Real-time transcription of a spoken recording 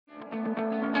The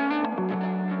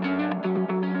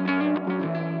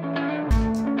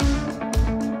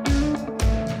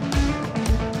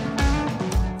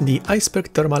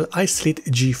Iceberg Thermal IceSLEET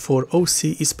G4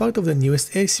 OC is part of the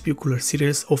newest air CPU cooler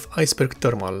series of Iceberg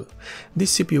Thermal.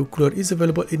 This CPU cooler is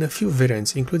available in a few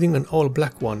variants, including an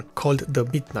all-black one called the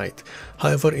Midnight.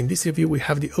 However, in this review we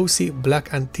have the OC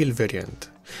Black and Teal variant.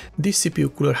 This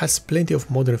CPU cooler has plenty of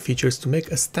modern features to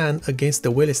make a stand against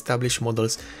the well-established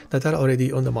models that are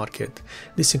already on the market.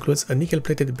 This includes a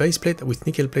nickel-plated baseplate with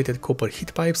nickel-plated copper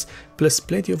heat pipes, plus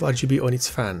plenty of RGB on its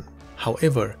fan.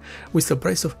 However, with the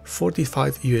price of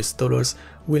 $45 US,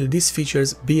 will these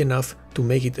features be enough to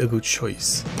make it a good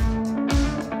choice?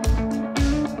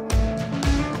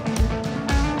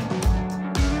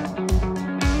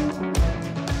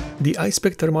 The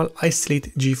Iceberg Thermal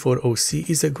IceSLEET G4 OC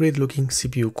is a great looking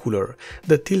CPU cooler.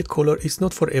 The teal color is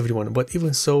not for everyone, but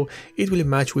even so, it will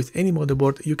match with any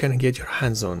motherboard you can get your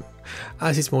hands on,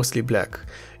 as it's mostly black.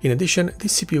 In addition,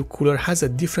 this CPU cooler has a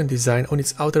different design on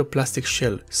its outer plastic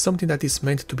shell, something that is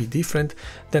meant to be different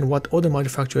than what other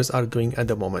manufacturers are doing at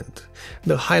the moment.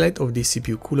 The highlight of this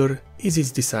CPU cooler is its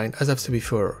design, as I've said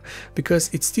before, because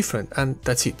it's different and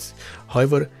that's it.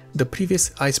 However, the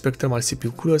previous Iceberg Thermal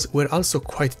CPU coolers were also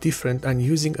quite different and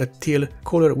using a teal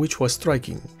color which was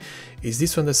striking. Is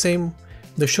this one the same?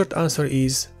 The short answer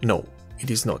is no,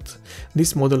 it is not.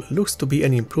 This model looks to be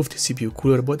an improved CPU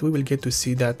cooler, but we will get to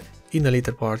see that in a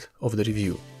later part of the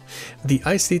review. The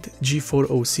IceSLEET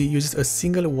G4 OC uses a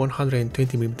single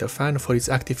 120mm fan for its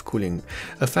active cooling,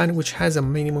 a fan which has a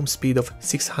minimum speed of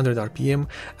 600 RPM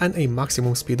and a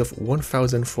maximum speed of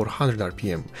 1400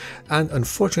 RPM, and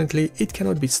unfortunately it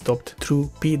cannot be stopped through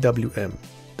PWM.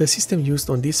 The system used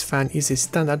on this fan is a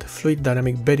standard fluid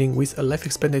dynamic bedding with a life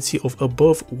expectancy of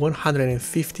above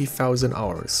 150,000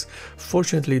 hours.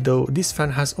 Fortunately though, this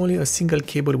fan has only a single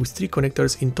cable with 3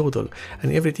 connectors in total,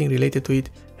 and everything related to it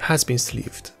has been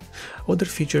sleeved. Other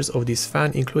features of this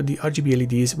fan include the RGB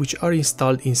LEDs which are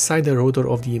installed inside the rotor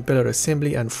of the impeller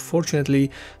assembly, and fortunately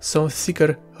some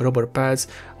thicker rubber pads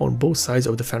on both sides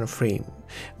of the fan frame.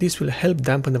 This will help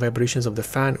dampen the vibrations of the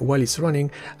fan while it's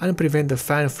running and prevent the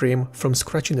fan frame from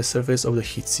scratching the surface of the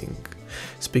heatsink.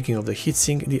 Speaking of the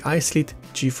heatsink, the IceSLEET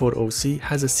G4 OC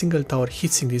has a single tower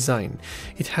heatsink design.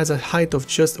 It has a height of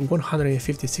just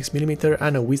 156mm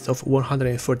and a width of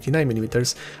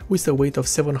 149mm with a weight of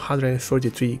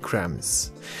 733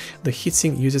 grams. The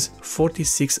heatsink uses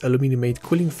 46 aluminum-made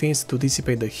cooling fins to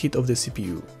dissipate the heat of the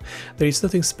CPU. There is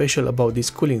nothing special about these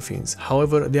cooling fins,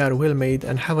 however they are well made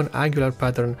and have an angular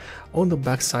pattern on the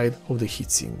back side of the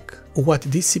heatsink. What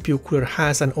this CPU cooler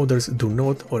has and others do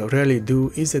not or rarely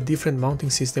do is a different mounting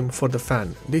system for the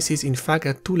fan. This is in fact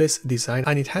a toolless design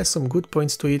and it has some good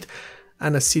points to it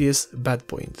and a serious bad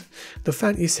point. The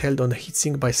fan is held on the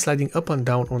heatsink by sliding up and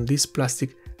down on these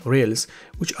plastic rails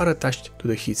which are attached to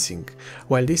the heatsink.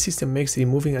 While this system makes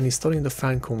removing and installing the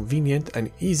fan convenient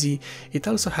and easy, it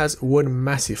also has one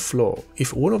massive flaw.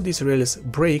 If one of these rails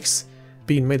breaks,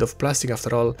 being made of plastic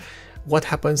after all, what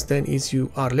happens then is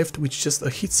you are left with just a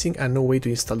heatsink and no way to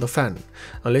install the fan,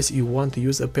 unless you want to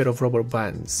use a pair of rubber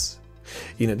bands.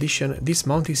 In addition, this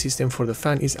mounting system for the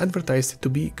fan is advertised to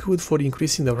be good for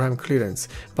increasing the RAM clearance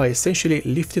by essentially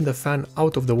lifting the fan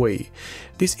out of the way.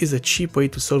 This is a cheap way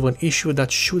to solve an issue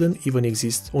that shouldn't even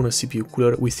exist on a CPU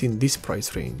cooler within this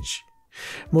price range.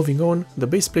 Moving on, the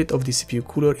baseplate of the CPU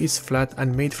cooler is flat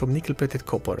and made from nickel-plated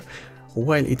copper.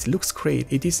 While it looks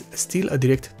great, it is still a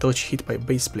direct touch heat pipe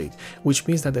baseplate, which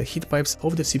means that the heat pipes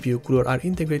of the CPU cooler are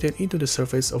integrated into the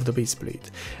surface of the baseplate.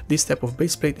 This type of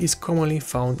baseplate is commonly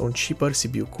found on cheaper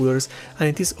CPU coolers, and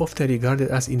it is often regarded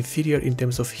as inferior in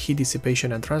terms of heat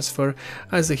dissipation and transfer,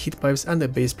 as the heat pipes and the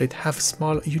baseplate have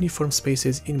small uniform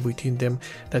spaces in between them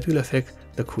that will affect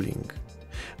the cooling.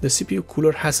 The CPU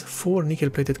cooler has 4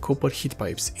 nickel-plated copper heat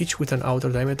pipes, each with an outer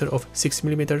diameter of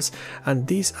 6mm, and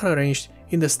these are arranged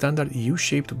in the standard U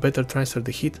shape to better transfer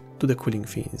the heat to the cooling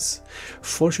fins.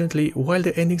 Fortunately, while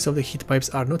the endings of the heat pipes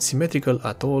are not symmetrical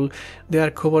at all, they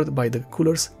are covered by the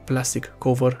cooler's plastic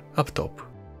cover up top.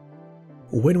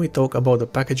 When we talk about the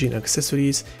packaging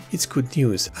accessories, it's good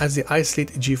news, as the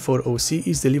IceSLEET G4 OC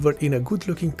is delivered in a good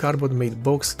looking cardboard made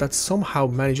box that somehow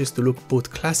manages to look both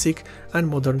classic and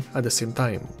modern at the same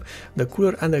time. The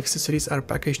cooler and the accessories are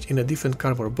packaged in a different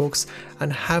cardboard box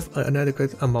and have an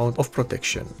adequate amount of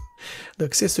protection. The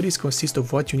accessories consist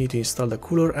of what you need to install the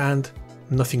cooler and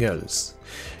nothing else.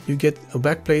 You get a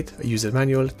backplate, a user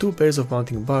manual, 2 pairs of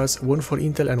mounting bars, one for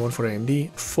Intel and one for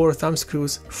AMD, 4 thumb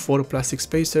screws, 4 plastic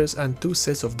spacers and 2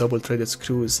 sets of double-threaded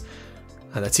screws,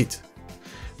 and that's it.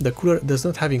 The cooler does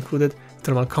not have included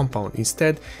thermal compound.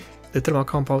 Instead, the thermal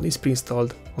compound is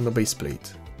pre-installed on the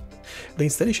baseplate. The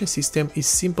installation system is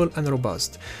simple and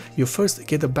robust. You first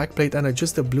get the backplate and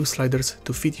adjust the blue sliders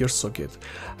to fit your socket.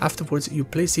 Afterwards, you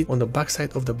place it on the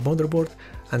backside of the motherboard,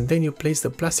 and then you place the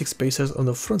plastic spacers on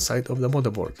the front side of the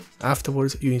motherboard.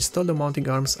 Afterwards, you install the mounting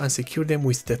arms and secure them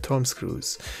with the thumb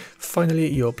screws. Finally,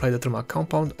 you apply the thermal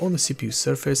compound on the CPU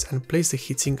surface and place the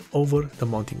heatsink over the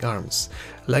mounting arms,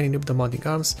 lining up the mounting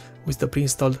arms with the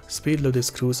pre-installed spirit-loaded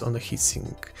screws on the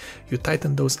heatsink. You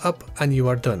tighten those up and you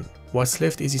are done. What's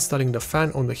left is installing the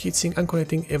fan on the heatsink and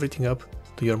connecting everything up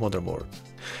to your motherboard.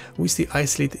 With the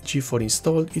IceSLEET G4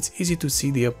 installed, it's easy to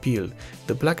see the appeal.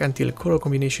 The black and teal color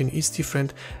combination is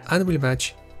different and will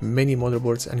match many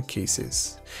motherboards and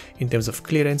cases. In terms of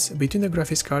clearance, between the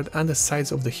graphics card and the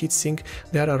sides of the heatsink,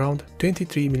 there are around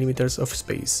 23mm of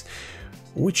space,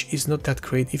 which is not that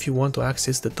great if you want to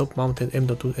access the top-mounted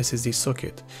M.2 SSD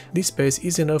socket. This space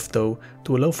is enough though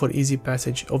to allow for easy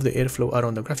passage of the airflow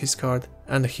around the graphics card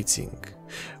and the heatsink.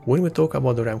 When we talk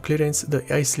about the RAM clearance, the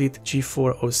IceSLEET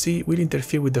G4 OC will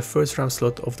interfere with the first RAM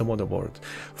slot of the motherboard.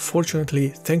 Fortunately,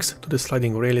 thanks to the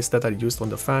sliding rails that are used on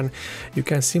the fan, you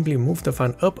can simply move the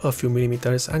fan up a few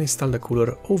millimeters and install the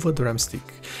cooler over the RAM stick.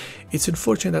 It's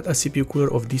unfortunate that a CPU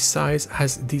cooler of this size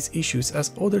has these issues,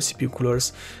 as other CPU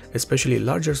coolers, especially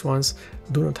larger ones,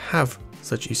 do not have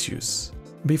such issues.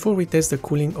 Before we test the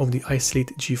cooling of the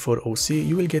IceSLEET G4 OC,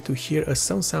 you will get to hear a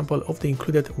sound sample of the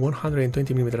included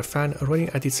 120mm fan running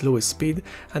at its lowest speed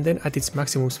and then at its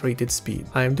maximum rated speed.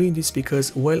 I am doing this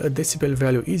because while a decibel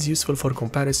value is useful for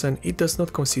comparison, it does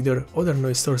not consider other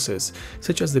noise sources,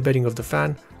 such as the bearing of the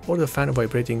fan or the fan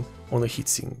vibrating on the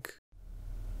heatsink.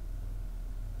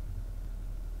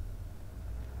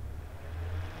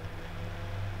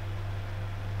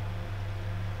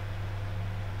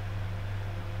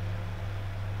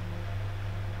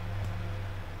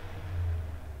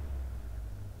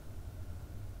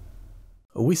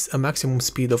 With a maximum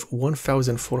speed of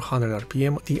 1400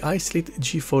 RPM, the IceSLEET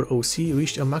G4 OC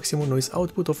reached a maximum noise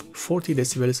output of 40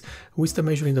 decibels with the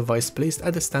measuring device placed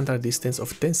at a standard distance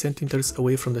of 10 cm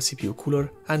away from the CPU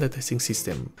cooler and the testing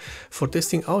system. For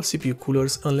testing all CPU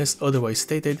coolers, unless otherwise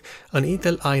stated, an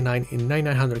Intel i9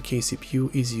 9900K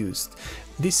CPU is used.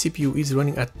 This CPU is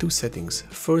running at two settings,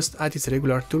 first at its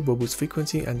regular turbo boost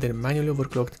frequency and then manually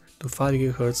overclocked to 5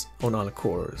 GHz on all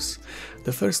cores.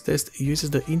 The first test uses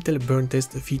the Intel Burn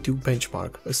Test V2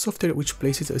 benchmark, a software which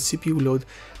places a CPU load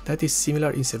that is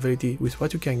similar in severity with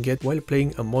what you can get while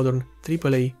playing a modern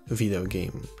AAA video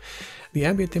game. The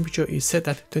ambient temperature is set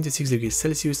at 26 degrees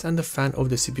Celsius and the fan of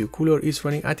the CPU cooler is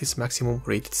running at its maximum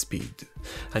rated speed.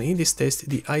 And in this test,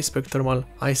 the Iceberg thermal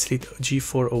IceSLEET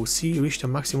G4 OC reached a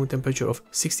maximum temperature of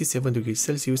 67 degrees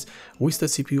Celsius with the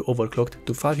CPU overclocked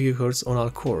to 5 GHz on all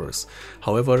cores.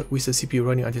 However, with the CPU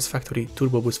running at its factory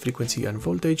turbo boost frequency and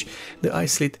voltage, the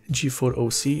IceSLEET G4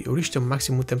 OC reached a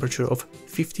maximum temperature of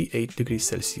 58 degrees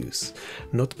Celsius.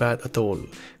 Not bad at all.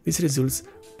 These results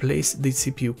place the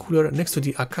CPU cooler next to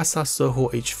the Akasa Soho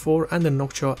H4 and the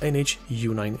Noctua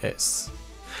NH-U9S.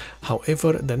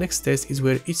 However, the next test is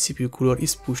where each CPU cooler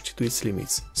is pushed to its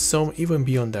limits, some even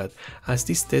beyond that, as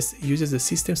this test uses the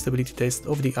system stability test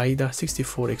of the AIDA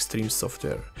 64 Extreme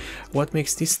software. What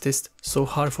makes this test so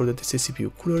hard for the tested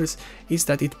CPU coolers is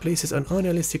that it places an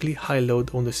unrealistically high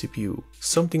load on the CPU,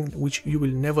 something which you will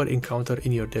never encounter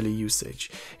in your daily usage.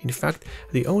 In fact,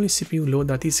 the only CPU load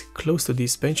that is close to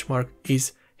this benchmark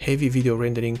is heavy video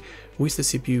rendering, with the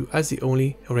CPU as the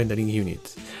only rendering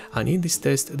unit. And in this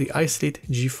test, the IceSLEET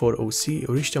G4 OC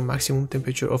reached a maximum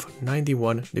temperature of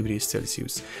 91 degrees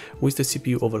Celsius, with the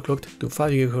CPU overclocked to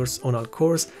 5 GHz on all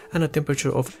cores and a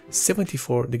temperature of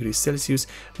 74 degrees Celsius,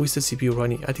 with the CPU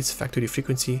running at its factory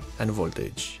frequency and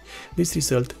voltage. This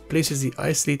result places the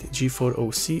IceSLEET G4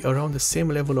 OC around the same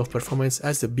level of performance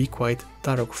as the Be Quiet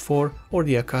Tarok 4 or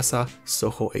the Akasa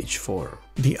Soho H4.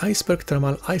 The Iceberg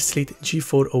thermal IceSLEET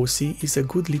G4 OC is a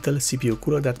good little CPU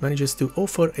cooler that manages to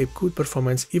offer a good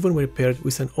performance even when paired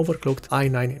with an overclocked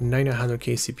i9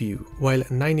 9900K CPU. While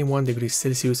 91 degrees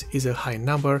Celsius is a high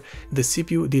number, the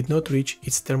CPU did not reach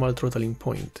its thermal throttling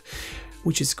point,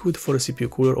 which is good for a CPU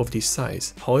cooler of this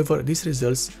size. However, these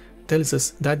results tells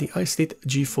us that the IceSLEET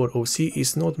G4 OC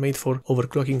is not made for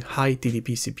overclocking high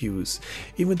TDP CPUs,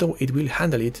 even though it will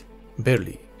handle it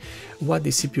barely. What the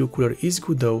CPU cooler is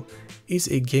good though is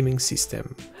a gaming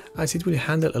system, as it will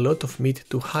handle a lot of mid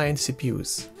to high-end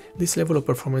CPUs. This level of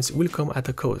performance will come at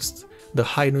a cost, the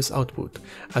high noise output.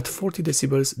 At 40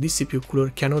 decibels, this CPU cooler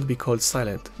cannot be called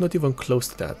silent, not even close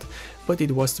to that, but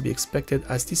it was to be expected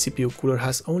as this CPU cooler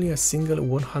has only a single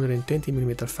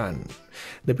 120mm fan.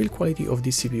 The build quality of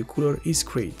this CPU cooler is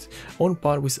great, on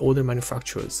par with other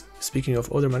manufacturers. Speaking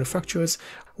of other manufacturers,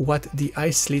 what the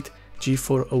IceSLEET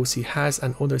G4OC has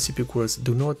and other CPU coolers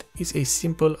do not is a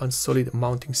simple and solid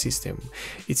mounting system.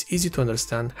 It's easy to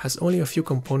understand, has only a few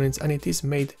components, and it is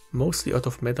made mostly out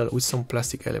of metal with some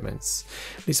plastic elements.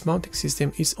 This mounting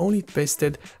system is only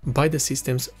tested by the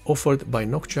systems offered by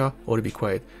Noctua or Be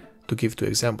Quiet, to give two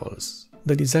examples.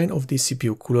 The design of this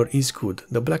CPU cooler is good.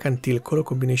 The black and teal color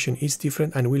combination is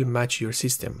different and will match your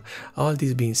system. All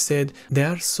this being said, there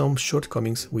are some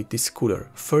shortcomings with this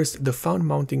cooler. First, the fan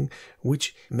mounting,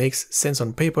 which makes sense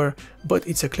on paper, but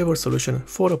it's a clever solution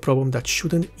for a problem that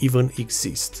shouldn't even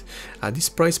exist. At this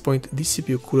price point, this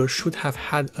CPU cooler should have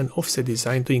had an offset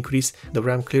design to increase the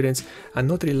RAM clearance and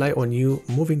not rely on you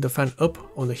moving the fan up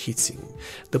on the heatsink.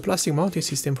 The plastic mounting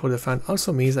system for the fan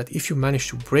also means that if you manage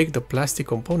to break the plastic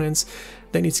components,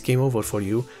 then it's game over for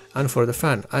you and for the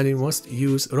fan, and you must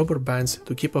use rubber bands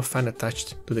to keep a fan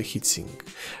attached to the heatsink.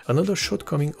 Another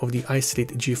shortcoming of the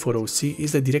IceSLEET G4OC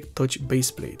is the direct touch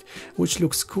baseplate, which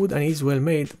looks good and is well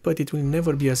made, but it will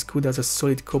never be as good as a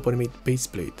solid copper made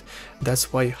baseplate.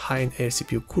 That's why high-end air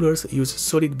CPU coolers use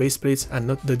solid baseplates and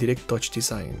not the direct touch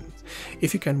design.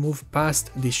 If you can move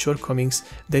past these shortcomings,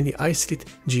 then the IceSLEET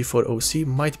G4OC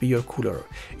might be your cooler.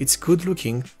 It's good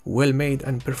looking, well made,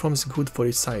 and performs good for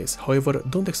its size. However,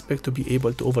 don't expect to be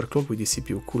able to overclock with the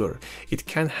CPU cooler. It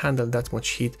can't handle that much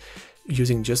heat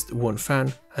using just one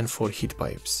fan and 4 heat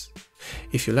pipes.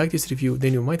 If you like this review,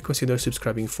 then you might consider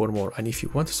subscribing for more, and if you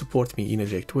want to support me in a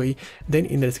direct way, then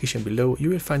in the description below you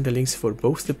will find the links for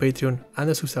both the Patreon and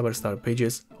the subscriber star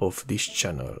pages of this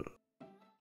channel.